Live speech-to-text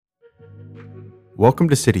Welcome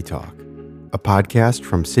to City Talk, a podcast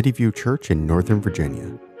from City View Church in Northern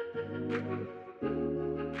Virginia.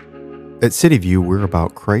 At City View, we're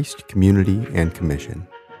about Christ, community, and commission.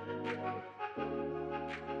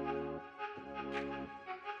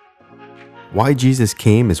 Why Jesus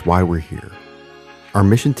came is why we're here. Our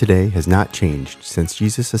mission today has not changed since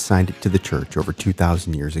Jesus assigned it to the church over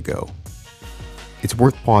 2,000 years ago. It's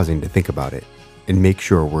worth pausing to think about it and make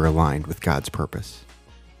sure we're aligned with God's purpose.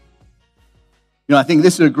 I think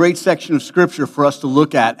this is a great section of Scripture for us to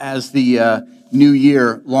look at as the new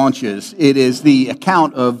year launches. It is the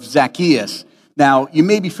account of Zacchaeus. Now, you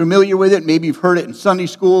may be familiar with it. Maybe you've heard it in Sunday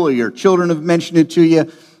school or your children have mentioned it to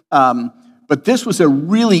you. But this was a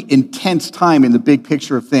really intense time in the big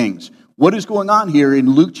picture of things. What is going on here in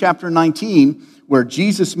Luke chapter 19, where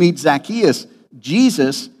Jesus meets Zacchaeus?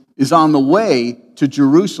 Jesus is on the way to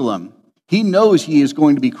Jerusalem. He knows he is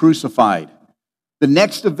going to be crucified. The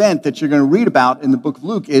next event that you're going to read about in the book of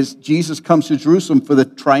Luke is Jesus comes to Jerusalem for the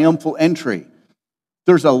triumphal entry.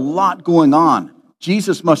 There's a lot going on.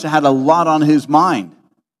 Jesus must have had a lot on his mind,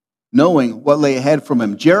 knowing what lay ahead from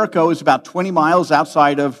him. Jericho is about 20 miles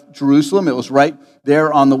outside of Jerusalem. It was right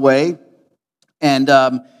there on the way. And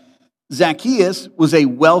Zacchaeus was a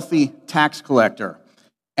wealthy tax collector.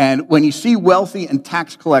 And when you see wealthy and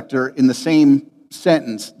tax collector in the same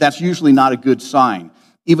sentence, that's usually not a good sign.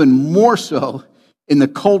 Even more so in the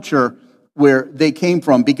culture where they came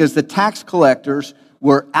from, because the tax collectors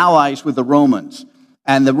were allies with the Romans.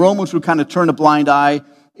 And the Romans would kind of turn a blind eye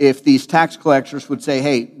if these tax collectors would say,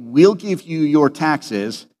 hey, we'll give you your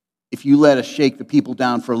taxes if you let us shake the people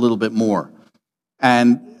down for a little bit more.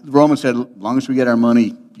 And the Romans said, as long as we get our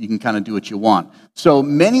money, you can kind of do what you want. So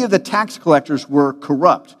many of the tax collectors were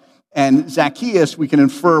corrupt. And Zacchaeus, we can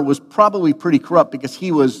infer, was probably pretty corrupt because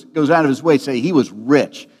he goes out of his way to say he was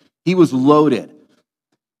rich. He was loaded.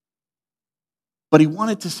 But he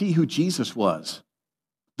wanted to see who Jesus was.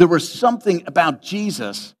 There was something about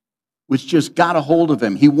Jesus which just got a hold of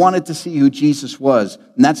him. He wanted to see who Jesus was,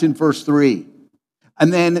 and that's in verse 3.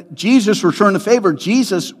 And then Jesus returned the favor.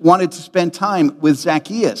 Jesus wanted to spend time with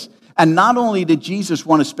Zacchaeus. And not only did Jesus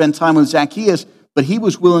want to spend time with Zacchaeus, but he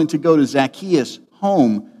was willing to go to Zacchaeus'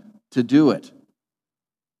 home to do it.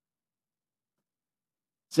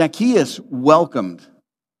 Zacchaeus welcomed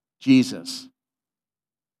Jesus.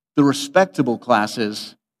 The respectable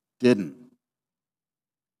classes didn't.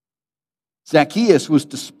 Zacchaeus was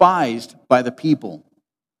despised by the people.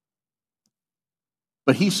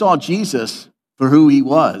 But he saw Jesus for who he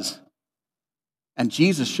was. And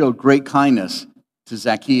Jesus showed great kindness to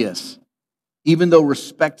Zacchaeus, even though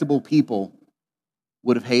respectable people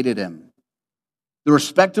would have hated him. The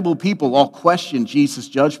respectable people all questioned Jesus'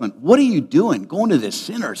 judgment. What are you doing going to this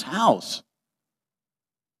sinner's house?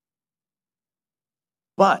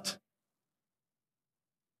 But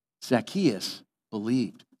Zacchaeus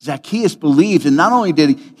believed. Zacchaeus believed, and not only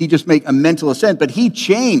did he just make a mental assent, but he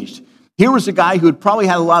changed. Here was a guy who had probably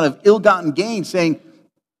had a lot of ill-gotten gain saying,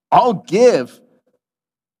 I'll give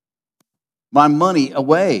my money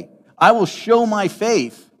away. I will show my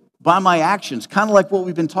faith by my actions, kind of like what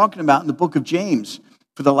we've been talking about in the book of James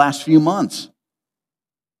for the last few months.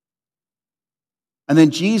 And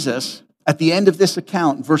then Jesus, at the end of this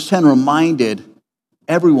account, verse 10, reminded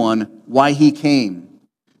everyone why he came.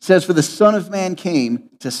 It says, for the Son of Man came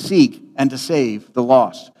to seek and to save the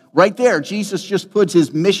lost. Right there, Jesus just puts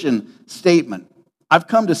his mission statement. I've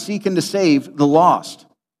come to seek and to save the lost.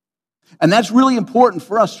 And that's really important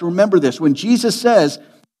for us to remember this. When Jesus says,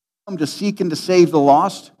 I've come to seek and to save the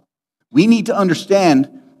lost, we need to understand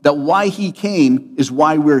that why he came is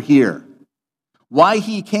why we're here. Why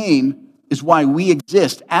he came is why we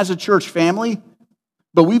exist as a church family.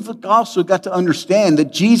 But we've also got to understand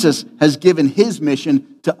that Jesus has given his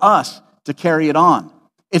mission to us to carry it on.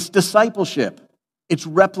 It's discipleship. It's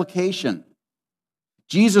replication.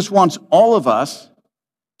 Jesus wants all of us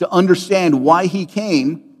to understand why he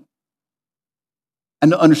came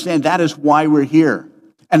and to understand that is why we're here.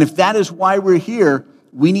 And if that is why we're here,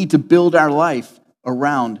 we need to build our life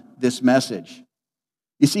around this message.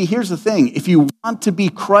 You see, here's the thing. If you want to be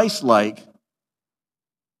Christ-like,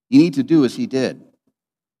 you need to do as he did.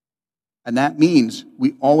 And that means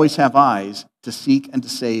we always have eyes to seek and to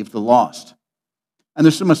save the lost. And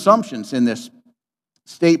there's some assumptions in this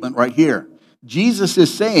statement right here. Jesus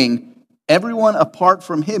is saying everyone apart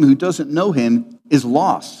from him who doesn't know him is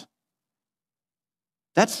lost.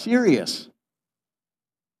 That's serious.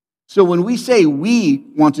 So when we say we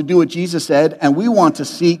want to do what Jesus said and we want to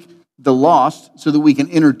seek the lost so that we can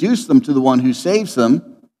introduce them to the one who saves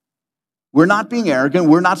them, we're not being arrogant.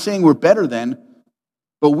 We're not saying we're better than.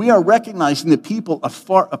 But we are recognizing that people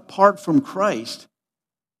apart from Christ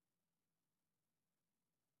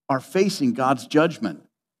are facing God's judgment.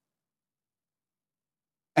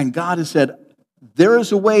 And God has said, there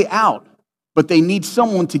is a way out, but they need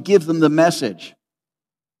someone to give them the message.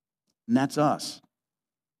 And that's us.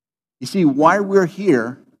 You see, why we're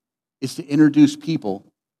here is to introduce people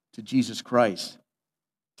to Jesus Christ,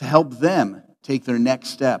 to help them take their next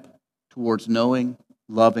step towards knowing,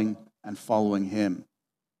 loving, and following Him.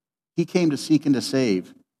 He came to seek and to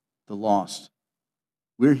save the lost.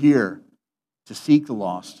 We're here to seek the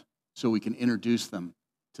lost so we can introduce them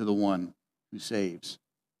to the one who saves.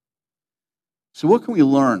 So what can we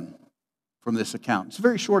learn from this account? It's a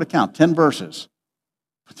very short account, 10 verses,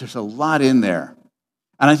 but there's a lot in there.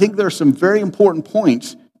 And I think there are some very important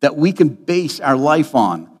points that we can base our life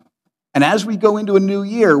on. And as we go into a new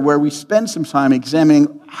year where we spend some time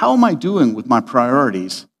examining, how am I doing with my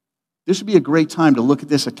priorities? This would be a great time to look at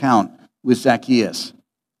this account with Zacchaeus.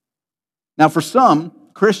 Now, for some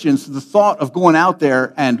Christians, the thought of going out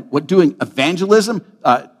there and doing evangelism,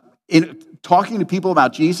 talking to people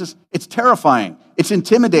about Jesus, it's terrifying. It's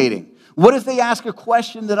intimidating. What if they ask a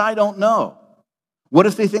question that I don't know? What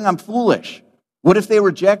if they think I'm foolish? What if they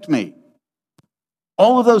reject me?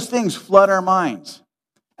 All of those things flood our minds.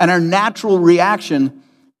 And our natural reaction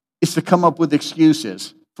is to come up with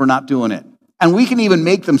excuses for not doing it. And we can even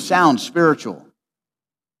make them sound spiritual.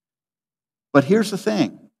 But here's the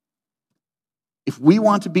thing. If we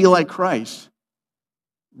want to be like Christ,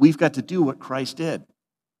 we've got to do what Christ did.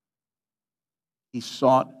 He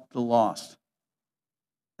sought the lost.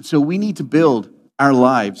 And so we need to build our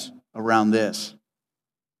lives around this.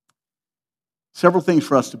 Several things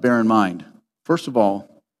for us to bear in mind. First of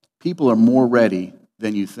all, people are more ready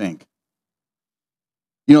than you think.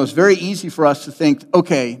 You know, it's very easy for us to think,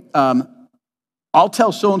 okay, I'll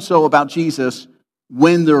tell so-and-so about Jesus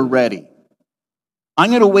when they're ready. I'm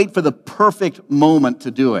going to wait for the perfect moment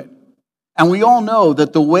to do it. And we all know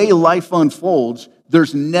that the way life unfolds,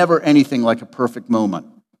 there's never anything like a perfect moment.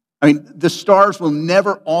 I mean, the stars will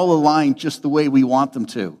never all align just the way we want them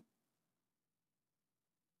to.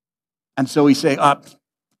 And so we say,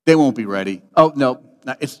 they won't be ready. Oh, no,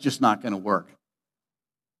 it's just not going to work.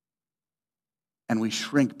 And we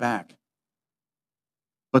shrink back.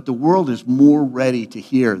 But the world is more ready to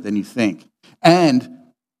hear than you think. And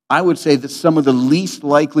I would say that some of the least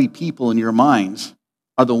likely people in your minds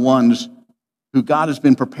are the ones who God has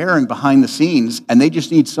been preparing behind the scenes, and they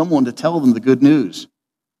just need someone to tell them the good news.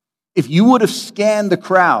 If you would have scanned the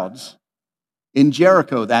crowds in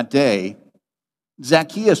Jericho that day,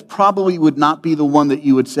 Zacchaeus probably would not be the one that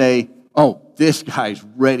you would say, oh, this guy's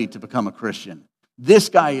ready to become a Christian. This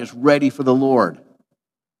guy is ready for the Lord.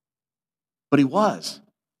 But he was,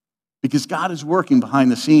 because God is working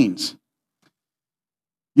behind the scenes.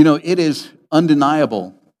 You know, it is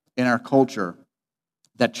undeniable in our culture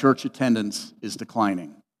that church attendance is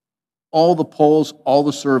declining. All the polls, all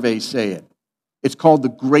the surveys say it. It's called the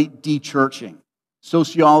Great De-Churching.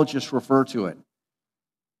 Sociologists refer to it.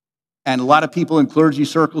 And a lot of people in clergy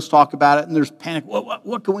circles talk about it, and there's panic.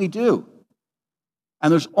 What can we do?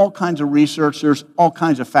 And there's all kinds of research. There's all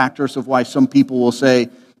kinds of factors of why some people will say,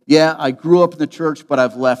 yeah, I grew up in the church, but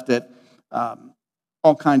I've left it.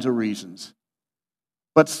 All kinds of reasons.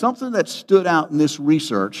 But something that stood out in this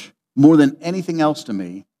research more than anything else to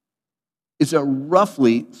me is that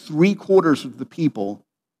roughly 3/4 of the people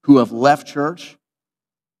who have left church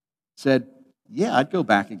said, yeah, I'd go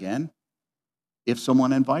back again if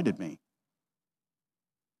someone invited me.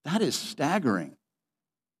 That is staggering.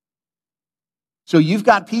 So you've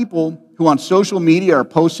got people who on social media are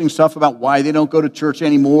posting stuff about why they don't go to church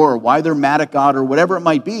anymore or why they're mad at God or whatever it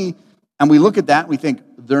might be, and we look at that and we think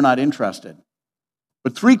they're not interested.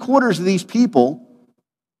 But 3/4 of these people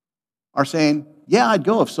are saying, yeah, I'd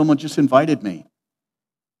go if someone just invited me.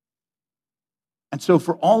 And so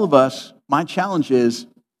for all of us, my challenge is,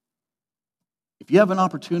 if you have an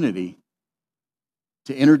opportunity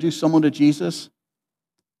to introduce someone to Jesus,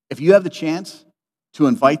 if you have the chance to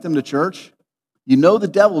invite them to church, you know the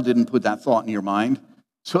devil didn't put that thought in your mind,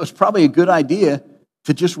 so it's probably a good idea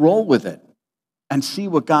to just roll with it and see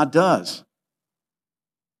what God does.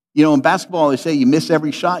 You know, in basketball, they say you miss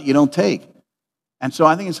every shot you don't take. And so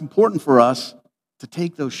I think it's important for us to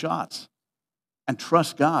take those shots and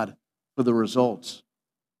trust God for the results.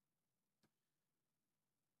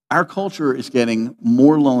 Our culture is getting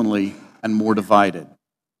more lonely and more divided.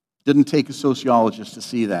 Didn't take a sociologist to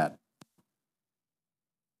see that.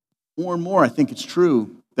 More and more, I think it's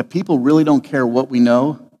true that people really don't care what we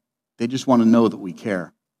know. They just want to know that we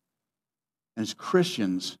care. And as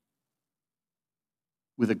Christians,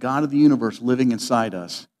 with a God of the universe living inside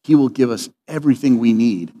us, he will give us everything we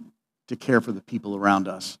need to care for the people around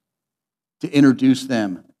us, to introduce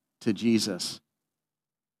them to Jesus.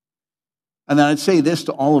 And then I'd say this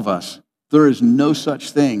to all of us: there is no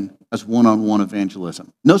such thing as one-on-one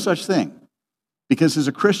evangelism. No such thing. Because as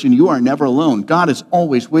a Christian, you are never alone. God is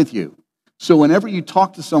always with you. So whenever you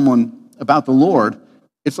talk to someone about the Lord,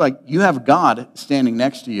 it's like you have God standing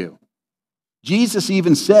next to you. Jesus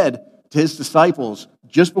even said to his disciples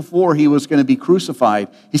just before he was going to be crucified,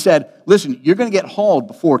 he said, listen, you're going to get hauled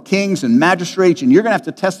before kings and magistrates, and you're going to have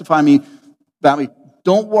to testify about me.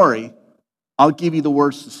 Don't worry, I'll give you the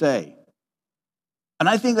words to say. And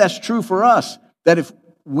I think that's true for us, that if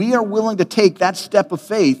we are willing to take that step of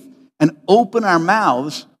faith and open our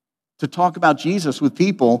mouths to talk about Jesus with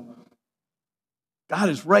people, God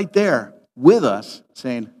is right there with us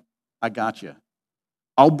saying, I got you.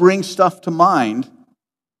 I'll bring stuff to mind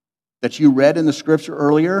that you read in the scripture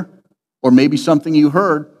earlier, or maybe something you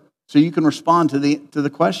heard, so you can respond to the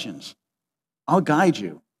questions. I'll guide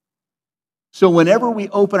you. So whenever we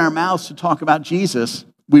open our mouths to talk about Jesus,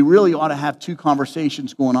 we really ought to have two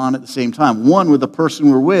conversations going on at the same time. One with the person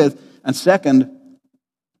we're with, and second,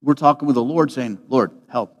 we're talking with the Lord saying, Lord,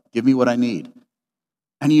 help, give me what I need.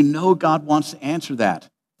 And you know God wants to answer that.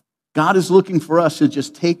 God is looking for us to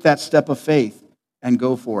just take that step of faith and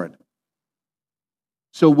go for it.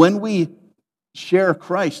 So when we share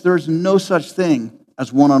Christ, there's no such thing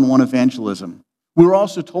as one-on-one evangelism. We're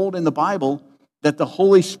also told in the Bible that the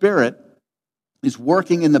Holy Spirit is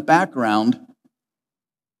working in the background,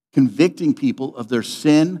 convicting people of their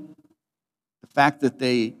sin, the fact that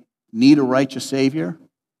they need a righteous Savior,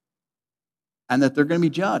 and that they're going to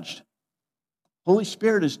be judged. Holy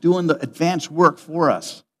Spirit is doing the advanced work for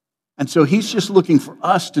us. And so he's just looking for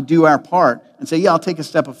us to do our part and say, yeah, I'll take a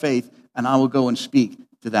step of faith and I will go and speak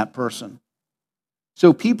to that person.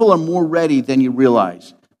 So people are more ready than you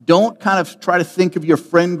realize. Don't kind of try to think of your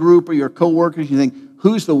friend group or your coworkers. You think,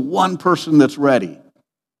 who's the one person that's ready?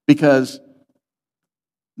 Because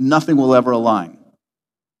nothing will ever align.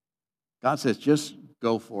 God says, just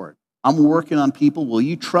go for it. I'm working on people. Will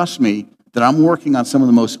you trust me that I'm working on some of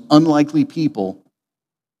the most unlikely people,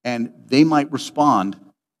 and they might respond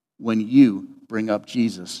when you bring up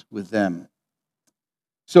Jesus with them?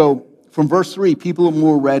 So from verse 3, people are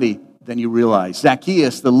more ready than you realize.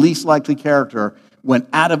 Zacchaeus, the least likely character, went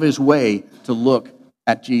out of his way to look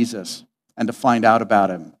at Jesus and to find out about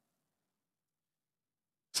him.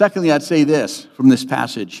 Secondly, I'd say this from this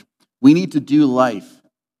passage: we need to do life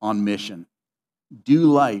on mission. Do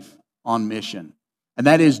life on mission. And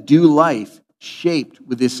that is, do life shaped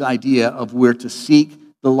with this idea of we're to seek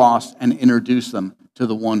the lost and introduce them to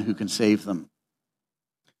the one who can save them.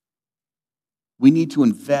 We need to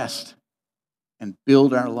invest and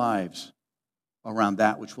build our lives around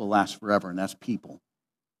that which will last forever, and that's people.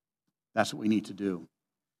 That's what we need to do.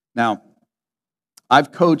 Now,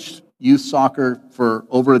 I've coached youth soccer for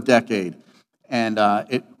over a decade, and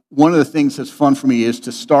one of the things that's fun for me is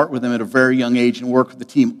to start with them at a very young age and work with the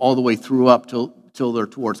team all the way through up till they're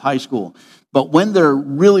towards high school. But when they're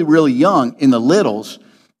really, really young, in the littles,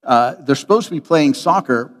 they're supposed to be playing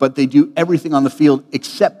soccer, but they do everything on the field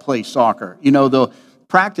except play soccer. You know, they'll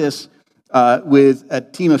practice with a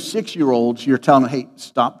team of 6-year-olds. You're telling them, hey,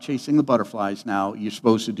 stop chasing the butterflies now. You're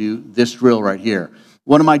supposed to do this drill right here.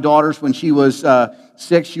 One of my daughters, when she was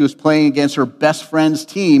 6, she was playing against her best friend's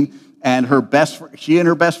team, and she and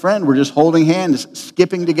her best friend were just holding hands,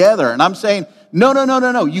 skipping together. And I'm saying,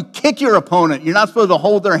 no. You kick your opponent. You're not supposed to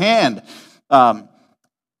hold their hand.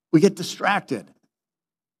 We get distracted.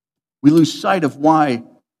 We lose sight of why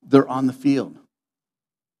they're on the field.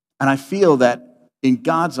 And I feel that in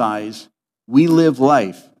God's eyes, we live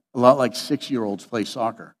life a lot like 6-year-olds play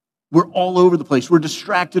soccer. We're all over the place. We're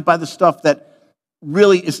distracted by the stuff that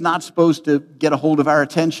really is not supposed to get a hold of our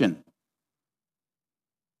attention.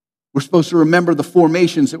 We're supposed to remember the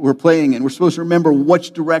formations that we're playing in. We're supposed to remember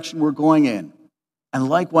which direction we're going in. And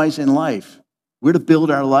likewise in life, we're to build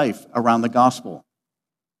our life around the gospel.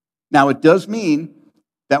 Now, it does mean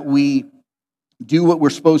that we do what we're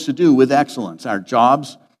supposed to do with excellence, our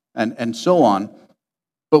jobs and so on.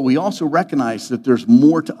 But we also recognize that there's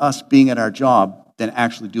more to us being at our job than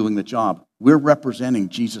actually doing the job. We're representing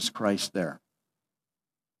Jesus Christ there.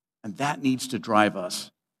 And that needs to drive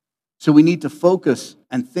us. So we need to focus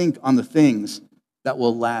and think on the things that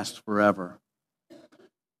will last forever.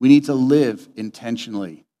 We need to live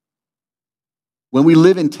intentionally. When we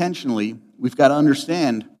live intentionally, we've got to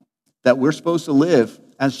understand that we're supposed to live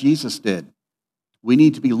as Jesus did. We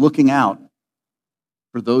need to be looking out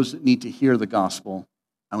for those that need to hear the gospel,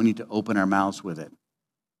 and we need to open our mouths with it.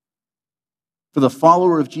 For the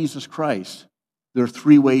follower of Jesus Christ, there are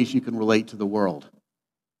three ways you can relate to the world,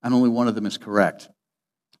 and only one of them is correct.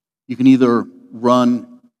 You can either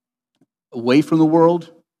run away from the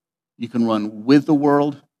world, you can run with the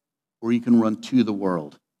world, or you can run to the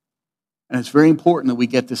world. And it's very important that we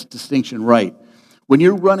get this distinction right. When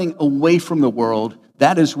you're running away from the world,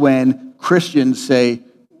 that is when Christians say,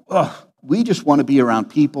 oh, we just want to be around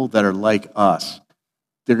people that are like us.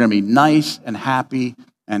 They're going to be nice and happy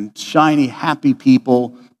and shiny, happy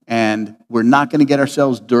people, and we're not going to get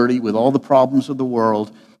ourselves dirty with all the problems of the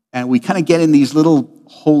world. And we kind of get in these little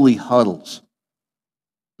holy huddles.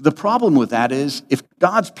 The problem with that is if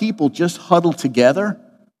God's people just huddle together,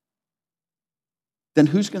 then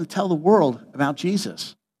who's going to tell the world about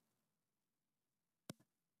Jesus?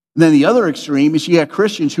 And then the other extreme is you got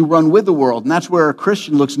Christians who run with the world, and that's where a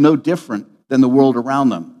Christian looks no different than the world around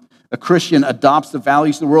them. A Christian adopts the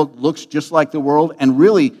values of the world, looks just like the world, and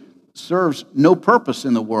really serves no purpose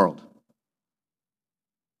in the world.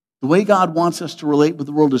 The way God wants us to relate with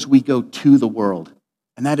the world is we go to the world,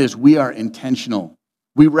 and that is we are intentional.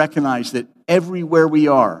 We recognize that everywhere we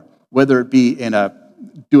are, whether it be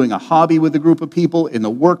doing a hobby with a group of people, in the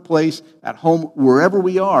workplace, at home, wherever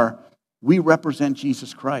we are, we represent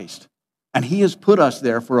Jesus Christ. And he has put us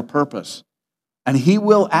there for a purpose. And he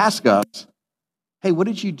will ask us, hey, what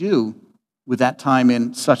did you do with that time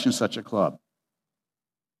in such and such a club?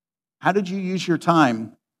 How did you use your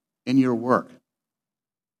time in your work?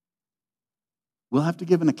 We'll have to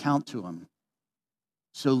give an account to him.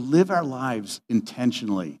 So live our lives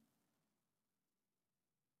intentionally.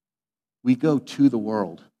 We go to the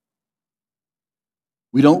world.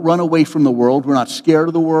 We don't run away from the world. We're not scared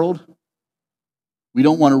of the world. We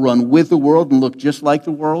don't want to run with the world and look just like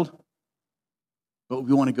the world. But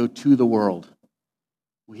we want to go to the world.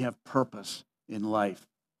 We have purpose in life.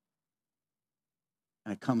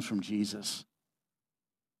 And it comes from Jesus.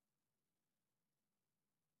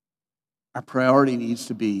 Our priority needs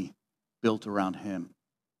to be built around him.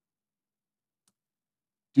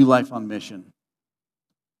 Do life on mission.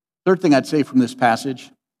 Third thing I'd say from this passage,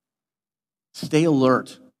 stay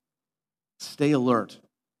alert. Stay alert.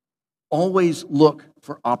 Always look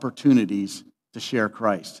for opportunities to share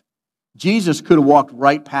Christ. Jesus could have walked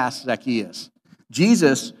right past Zacchaeus.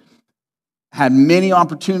 Jesus had many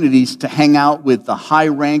opportunities to hang out with the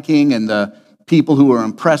high-ranking and the people who were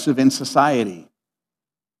impressive in society.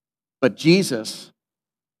 But Jesus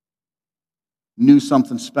knew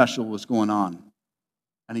something special was going on,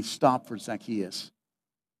 and he stopped for Zacchaeus.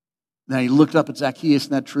 Then he looked up at Zacchaeus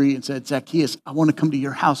in that tree and said, Zacchaeus, I want to come to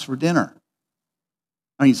your house for dinner.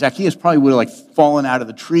 I mean, Zacchaeus probably would have fallen out of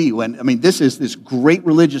the tree this is this great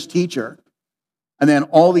religious teacher. And then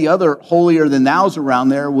all the other holier than thous around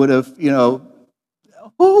there would have, oh,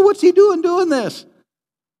 what's he doing this?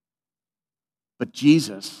 But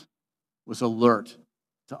Jesus was alert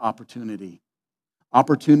to opportunity.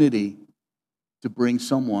 Opportunity to bring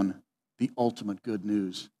someone the ultimate good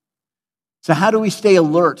news. So how do we stay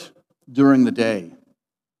alert during the day?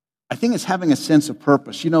 I think it's having a sense of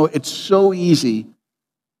purpose. It's so easy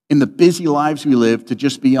in the busy lives we live to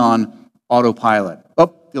just be on autopilot.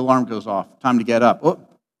 Oh, the alarm goes off. Time to get up. Oh,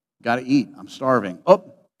 got to eat. I'm starving.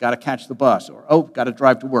 Oh, got to catch the bus. Or, oh, got to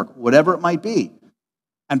drive to work. Whatever it might be.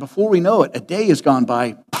 And before we know it, a day has gone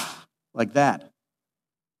by like that.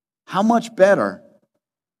 How much better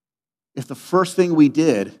if the first thing we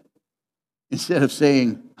did, instead of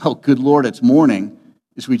saying, oh, good Lord, it's morning,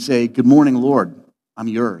 is we'd say, good morning, Lord, I'm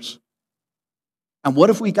yours. And what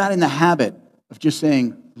if we got in the habit of just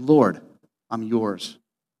saying, Lord, I'm yours.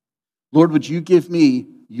 Lord, would you give me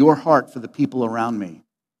your heart for the people around me?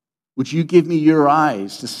 Would you give me your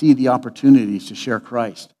eyes to see the opportunities to share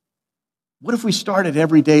Christ? What if we started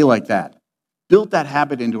every day like that? Built that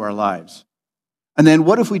habit into our lives. And then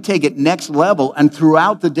what if we take it next level and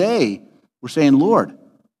throughout the day, we're saying, Lord,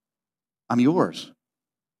 I'm yours.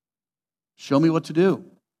 Show me what to do.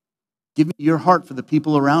 Give me your heart for the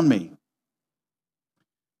people around me.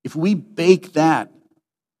 If we bake that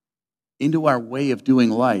into our way of doing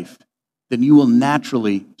life, then you will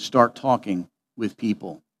naturally start talking with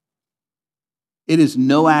people. It is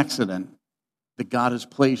no accident that God has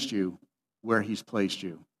placed you where he's placed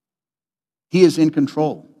you. He is in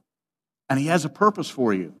control, and he has a purpose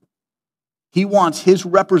for you. He wants his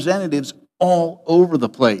representatives all over the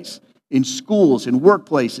place, in schools, in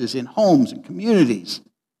workplaces, in homes, in communities.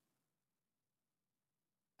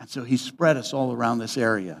 And so he spread us all around this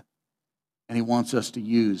area, and he wants us to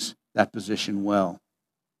use that position well.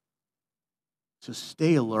 So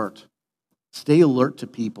stay alert. Stay alert to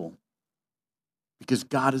people, because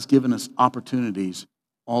God has given us opportunities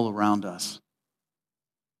all around us.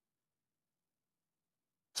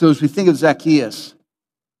 So as we think of Zacchaeus,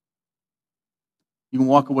 you can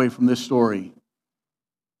walk away from this story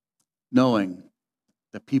knowing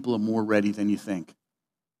that people are more ready than you think.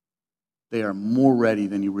 They are more ready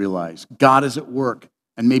than you realize. God is at work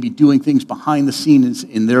and maybe doing things behind the scenes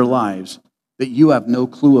in their lives that you have no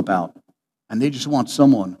clue about. And they just want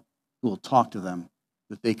someone who will talk to them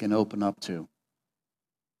that they can open up to.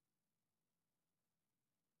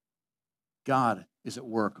 God is at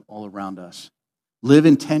work all around us. Live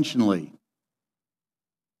intentionally.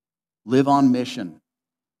 Live on mission.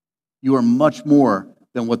 You are much more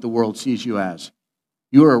than what the world sees you as.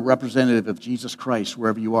 You are a representative of Jesus Christ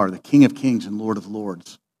wherever you are, the King of Kings and Lord of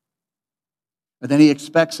Lords. And then he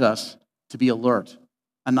expects us to be alert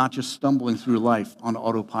and not just stumbling through life on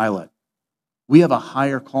autopilot. We have a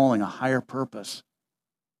higher calling, a higher purpose,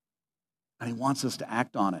 and he wants us to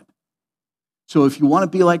act on it. So if you want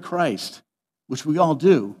to be like Christ, which we all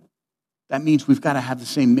do, that means we've got to have the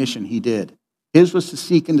same mission he did. His was to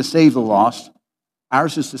seek and to save the lost.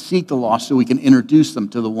 Ours is to seek the lost so we can introduce them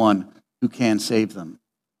to the one who can save them.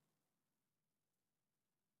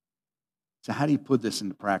 So how do you put this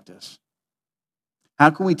into practice?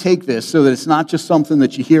 How can we take this so that it's not just something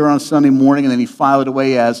that you hear on a Sunday morning and then you file it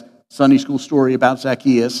away as Sunday school story about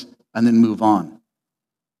Zacchaeus and then move on?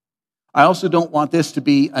 I also don't want this to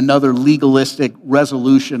be another legalistic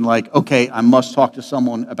resolution like, okay, I must talk to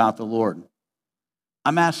someone about the Lord.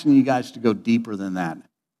 I'm asking you guys to go deeper than that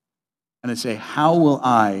and to say, how will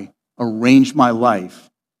I arrange my life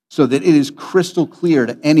so that it is crystal clear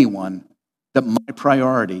to anyone that my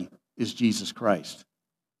priority is Jesus Christ?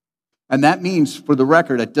 And that means, for the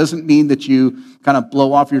record, it doesn't mean that you kind of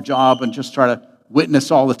blow off your job and just try to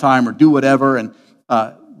witness all the time or do whatever. And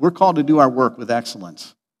we're called to do our work with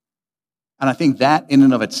excellence. And I think that in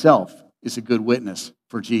and of itself is a good witness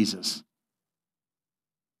for Jesus.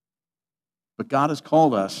 But God has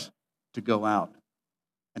called us to go out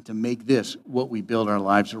and to make this what we build our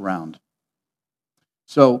lives around.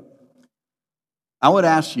 So I would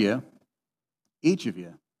ask you, each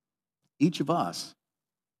of us,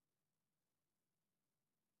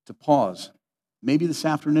 to pause, maybe this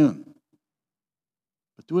afternoon,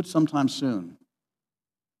 but do it sometime soon.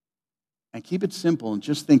 And keep it simple and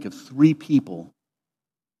just think of 3 people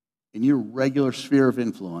in your regular sphere of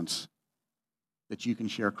influence that you can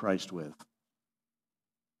share Christ with.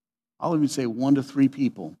 I'll even say 1 to 3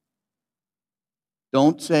 people.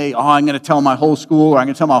 Don't say, oh, I'm going to tell my whole school or I'm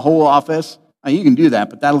going to tell my whole office. Now, you can do that,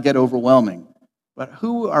 but that'll get overwhelming. But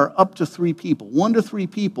who are up to 3 people, 1 to 3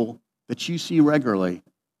 people that you see regularly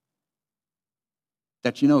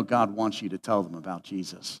that you know God wants you to tell them about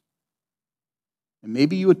Jesus? And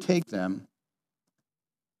maybe you would take them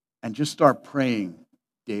and just start praying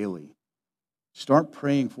daily. Start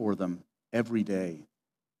praying for them every day.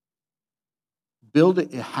 Build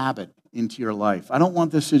a habit into your life. I don't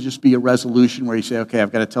want this to just be a resolution where you say, okay,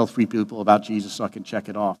 I've got to tell 3 people about Jesus so I can check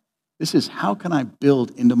it off. This is, how can I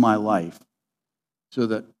build into my life so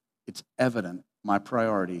that it's evident my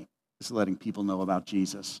priority is letting people know about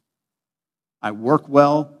Jesus? I work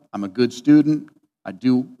well. I'm a good student. I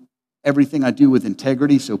do everything I do with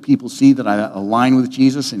integrity so people see that I align with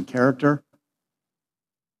Jesus in character.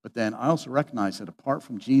 But then I also recognize that apart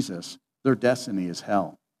from Jesus, their destiny is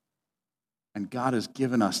hell. And God has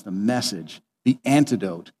given us the message, the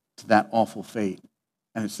antidote to that awful fate.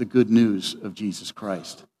 And it's the good news of Jesus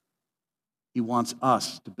Christ. He wants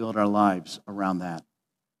us to build our lives around that.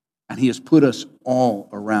 And he has put us all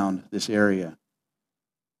around this area.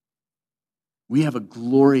 We have a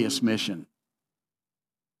glorious mission.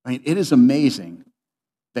 I mean, it is amazing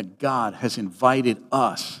that God has invited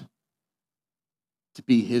us to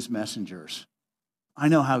be his messengers. I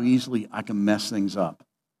know how easily I can mess things up.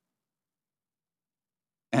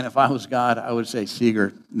 And if I was God, I would say,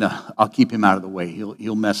 Seeger, no, I'll keep him out of the way.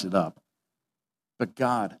 He'll mess it up. But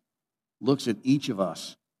God looks at each of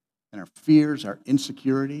us and our fears, our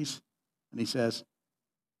insecurities, and he says,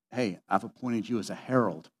 hey, I've appointed you as a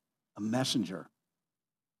herald, a messenger.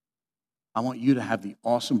 I want you to have the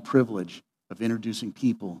awesome privilege of introducing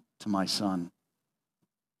people to my son.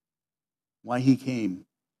 Why he came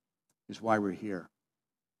is why we're here.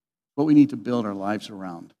 What we need to build our lives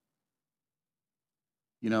around.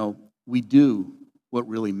 You know, we do what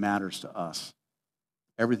really matters to us.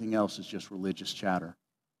 Everything else is just religious chatter.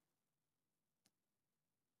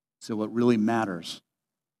 So what really matters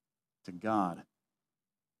to God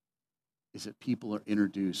is that people are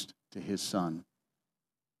introduced to his son.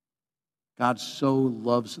 God so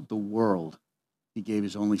loves the world, he gave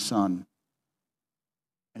his only son.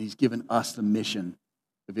 And he's given us the mission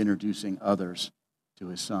of introducing others to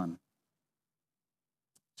his son.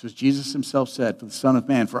 So as Jesus himself said, for the Son of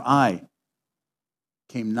Man, for I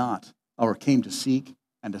came to seek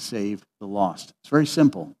and to save the lost. It's very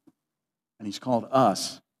simple. And he's called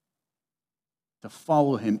us to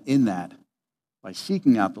follow him in that by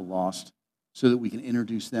seeking out the lost so that we can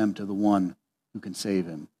introduce them to the one who can save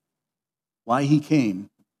him. Why he came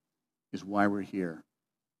is why we're here.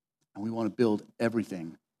 And we want to build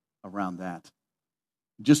everything around that.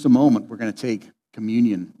 In just a moment, we're going to take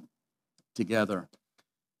communion together.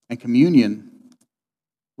 And communion,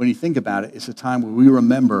 when you think about it, is a time where we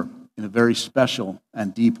remember in a very special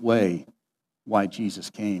and deep way why Jesus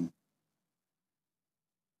came.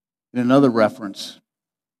 In another reference,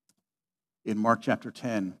 in Mark chapter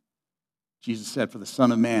 10, Jesus said, for the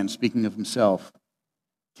Son of Man, speaking of himself,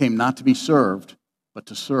 came not to be served, but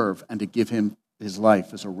to serve and to give him his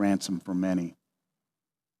life as a ransom for many.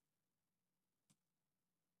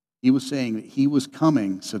 He was saying that he was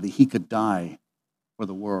coming so that he could die for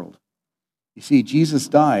the world. You see, Jesus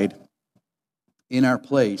died in our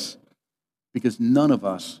place because none of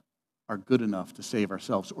us are good enough to save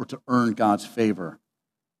ourselves or to earn God's favor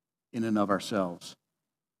in and of ourselves.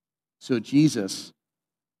 So Jesus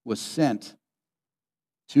was sent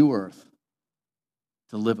to earth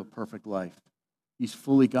to live a perfect life. He's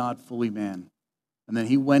fully God, fully man. And then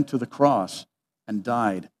he went to the cross and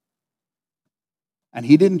died. And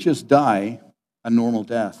he didn't just die a normal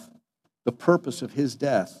death. The purpose of his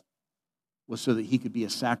death was so that he could be a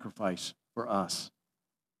sacrifice for us.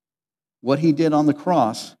 What he did on the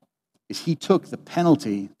cross is he took the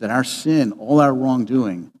penalty that our sin, all our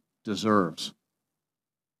wrongdoing, deserves.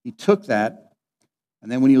 He took that,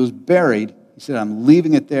 and then when he was buried, he said, I'm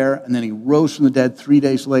leaving it there, and then he rose from the dead 3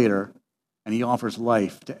 days later, and he offers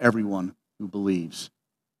life to everyone who believes.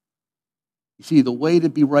 You see, the way to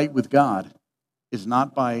be right with God is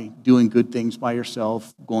not by doing good things by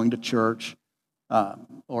yourself, going to church,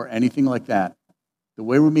 or anything like that. The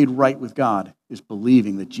way we're made right with God is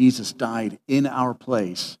believing that Jesus died in our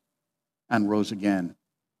place and rose again.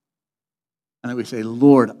 And then we say,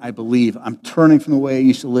 Lord, I believe. I'm turning from the way I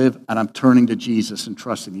used to live, and I'm turning to Jesus and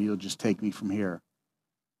trusting you'll just take me from here.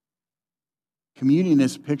 Communion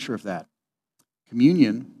is a picture of that.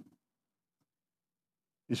 Communion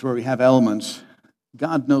is where we have elements.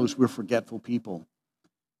 God knows we're forgetful people.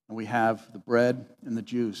 And we have the bread and the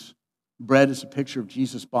juice. Bread is a picture of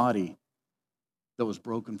Jesus' body that was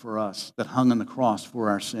broken for us, that hung on the cross for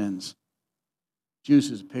our sins. Juice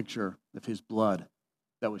is a picture of his blood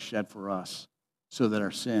that was shed for us so that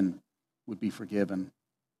our sin would be forgiven.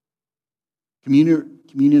 Communion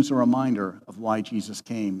is a reminder of why Jesus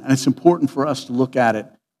came. And it's important for us to look at it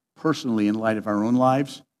personally in light of our own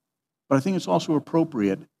lives. But I think it's also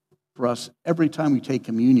appropriate for us every time we take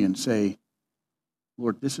communion, say,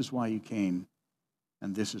 Lord, this is why you came,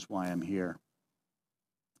 and this is why I'm here.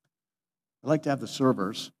 I'd like to have the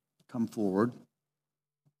servers come forward.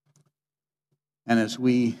 And as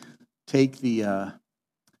we take the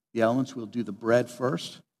elements, we'll do the bread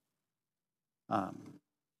first.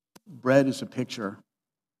 Bread is a picture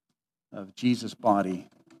of Jesus' body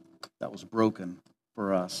that was broken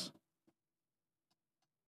for us.